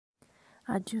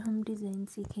आज जो हम डिज़ाइन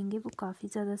सीखेंगे वो काफ़ी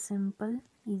ज़्यादा सिंपल,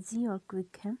 इजी और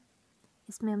क्विक है।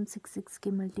 इसमें हम 6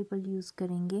 के मल्टीपल यूज़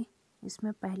करेंगे।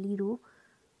 इसमें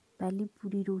पहली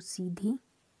पूरी रो सीधी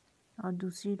और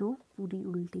दूसरी रो पूरी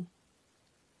उल्टी।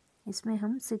 इसमें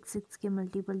हम 6 के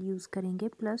मल्टीपल यूज़ करेंगे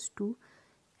 +2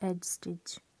 एज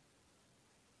स्टिच।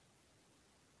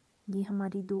 ये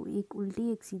हमारी दो, एक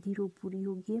उल्टी एक सीधी रो पूरी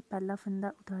होगी। पहला फंदा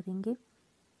उतारेंगे,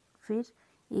 फिर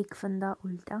एक फंदा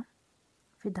उल्टा,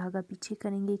 फिर धागा पीछे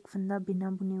करेंगे, एक फंदा बिना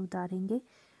बुने उतारेंगे।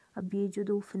 अब ये जो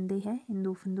दो फंदे हैं, इन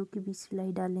दो फंदों के बीच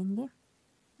सिलाई डालेंगे,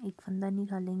 एक फंदा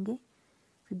निकालेंगे,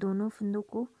 फिर दोनों फंदों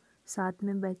को साथ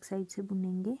में बैक साइड से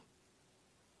बुनेंगे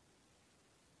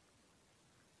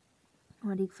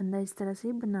और एक फंदा इस तरह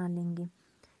से बना लेंगे।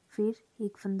 फिर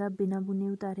एक फंदा बिना बुने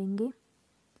उतारेंगे,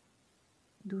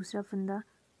 दूसरा फंदा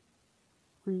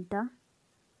उल्टा,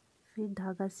 फिर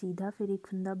धागा सीधा, फिर एक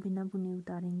फंदा बिना बुने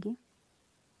उतारेंगे।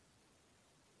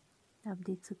 आप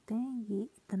देख सकते हैं ये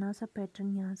इतना सा पैटर्न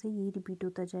यहाँ से ये रिपीट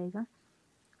होता जाएगा।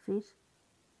 फिर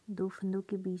दो फंदों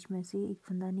के बीच में से एक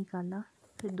फंदा निकाला,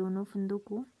 फिर दोनों फंदों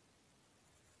को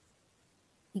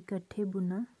इकट्ठे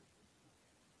बुना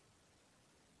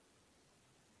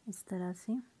इस तरह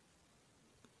से,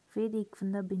 फिर एक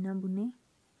फंदा बिना बुने,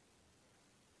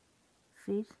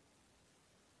 फिर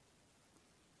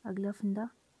अगला फंदा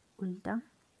उल्टा,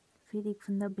 फिर एक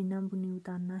फंदा बिना बुने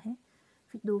उतारना है,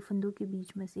 फिर दो फंदों के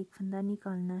बीच में से एक फंदा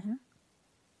निकालना है,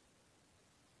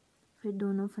 फिर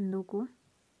दोनों फंदों को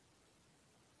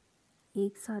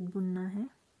एक साथ बुनना है,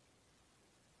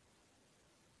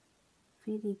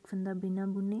 फिर एक फंदा बिना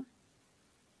बुने,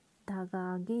 धागा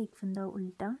आगे, एक फंदा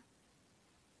उल्टा,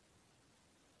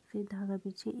 फिर धागा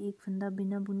पीछे, एक फंदा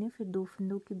बिना बुने, फिर दो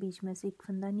फंदों के बीच में से एक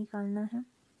फंदा निकालना है,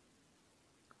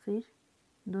 फिर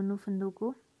दोनों फंदों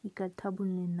को इकट्ठा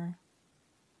बुन लेना है,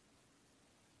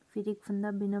 फिर एक फंदा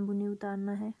बिना बुने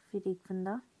उतारना है, फिर एक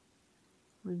फंदा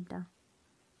उल्टा,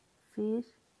 फिर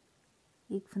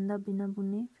एक फंदा बिना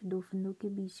बुने, फिर दो फंदों के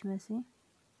बीच में से,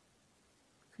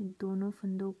 फिर दोनों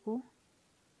फंदों को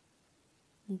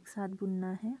एक साथ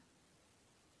बुनना है,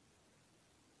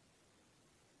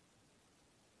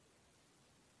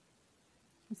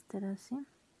 इस तरह से,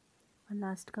 और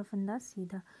लास्ट का फंदा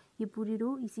सीधा। ये पूरी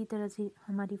रो इसी तरह से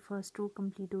हमारी फर्स्ट रो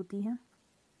कंप्लीट होती है।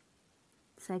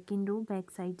 सेकंड रो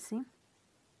बैक साइड से,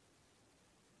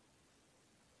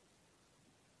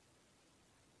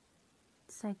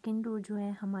 सेकंड रो जो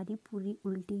है हमारी पूरी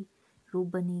उल्टी रो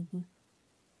बनेगी।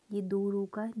 ये दो रो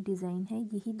का डिज़ाइन है,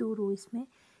 यही दो रो इसमें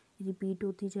रिपीट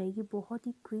होती जाएगी। बहुत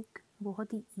ही क्विक,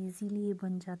 बहुत ही इजीली ये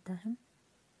बन जाता है।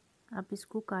 आप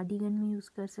इसको कार्डिगन में यूज़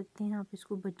कर सकते हैं, आप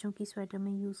इसको बच्चों की स्वेटर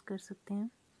में यूज़ कर सकते हैं।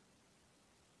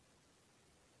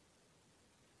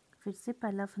 फिर से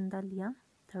पहला फंदा लिया,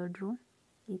 थर्ड रो,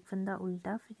 एक फंदा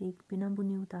उल्टा, फिर एक बिना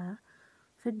बुने उतारा,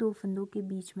 फिर दो फंदों के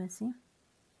बीच में से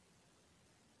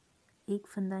एक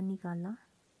फंदा निकाला,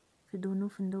 फिर दोनों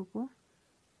फंदों को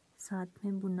साथ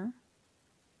में बुना,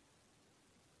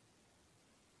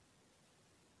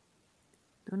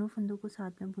 दोनों फंदों को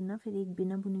साथ में बुना, फिर एक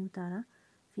बिना बुने उतारा,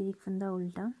 फिर एक फंदा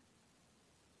उल्टा,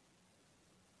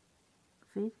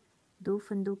 फिर दो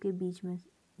फंदों के बीच में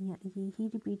यही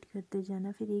रिपीट करते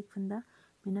जाना, फिर एक फंदा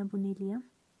बिना बुने लिया,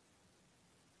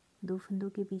 दो फंदों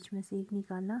के बीच में से एक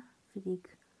निकाला, फिर एक,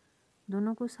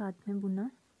 दोनों को साथ में बुना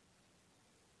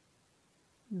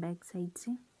बैक साइड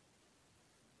से,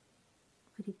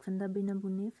 फिर एक फंदा बिना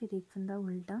बुने, फिर एक फंदा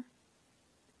उल्टा।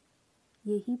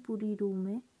 यही पूरी रो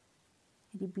में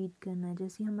रिपीट करना है।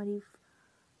 जैसे हमारी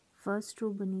फर्स्ट रो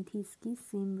बनी थी इसकी,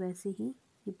 सेम वैसे ही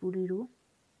ये पूरी रो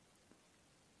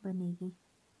बनेगी।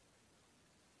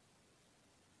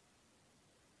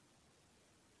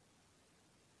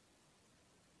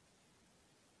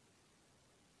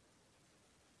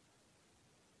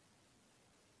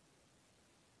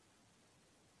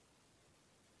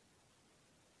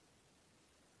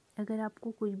 अगर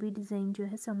आपको कोई भी डिज़ाइन जो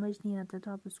है समझ नहीं आता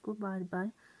तो आप उसको बार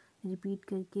बार रिपीट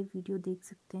करके वीडियो देख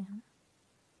सकते हैं,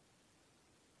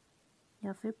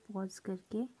 या फिर पॉज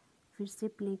करके फिर से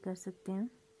प्ले कर सकते हैं।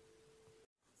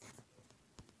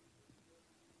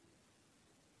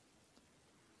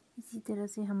 इसी तरह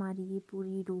से हमारी ये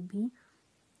पूरी रो भी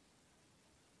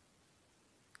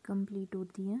कंप्लीट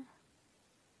होती है।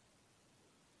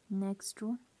 नेक्स्ट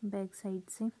रो बैक साइड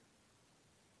से,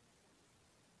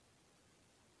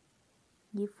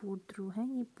 ये फोर्थ रो है।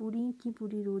 ये पूरी की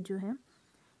पूरी रो जो है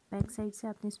बैक साइड से,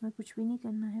 आपने इसमें कुछ भी नहीं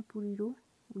करना है, पूरी रो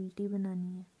उल्टी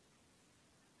बनानी है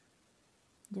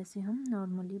जैसे हम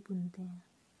नॉर्मली बुनते हैं।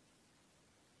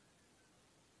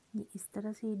 ये इस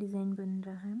तरह से ये डिज़ाइन बन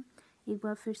रहा है। एक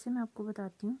बार फिर से मैं आपको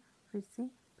बताती हूँ। फिर से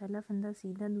पहला फंदा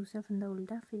सीधा, दूसरा फंदा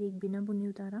उल्टा, फिर एक बिना बुने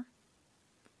उतारा,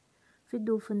 फिर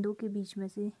 2 फंदों के बीच में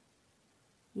से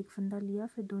एक फंदा लिया,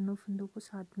 फिर दोनों फंदों को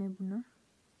साथ में बुना,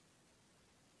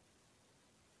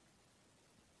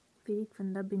 फिर एक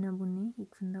फंदा बिना बुने,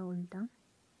 एक फंदा उल्टा।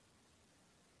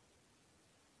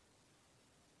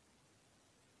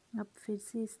 अब फिर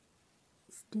से इस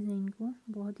डिज़ाइन को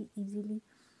बहुत ही इजीली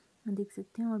देख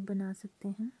सकते हैं और बना सकते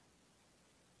हैं।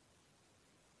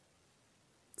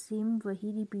 सेम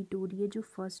वही रिपीट हो रही है जो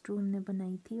फर्स्ट रो हमने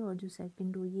बनाई थी और जो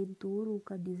सेकंड रो, ये 2 रो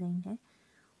का डिज़ाइन है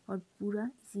और पूरा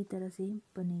इसी तरह से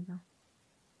बनेगा।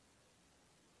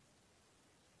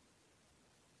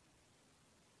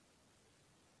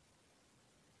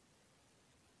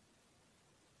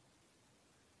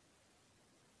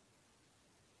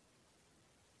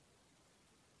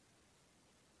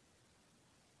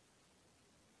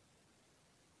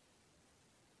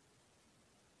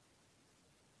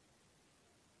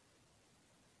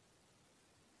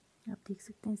 आप देख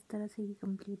सकते हैं इस तरह से ये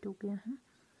कंप्लीट हो गया है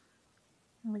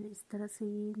और इस तरह से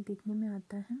ये देखने में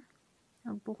आता है।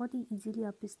 अब बहुत ही इजीली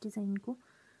आप इस डिज़ाइन को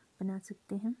बना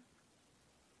सकते हैं।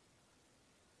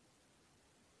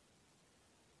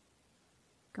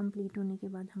 कंप्लीट होने के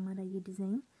बाद हमारा ये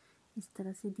डिज़ाइन इस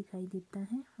तरह से दिखाई देता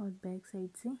है और बैक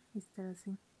साइड से इस तरह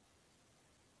से।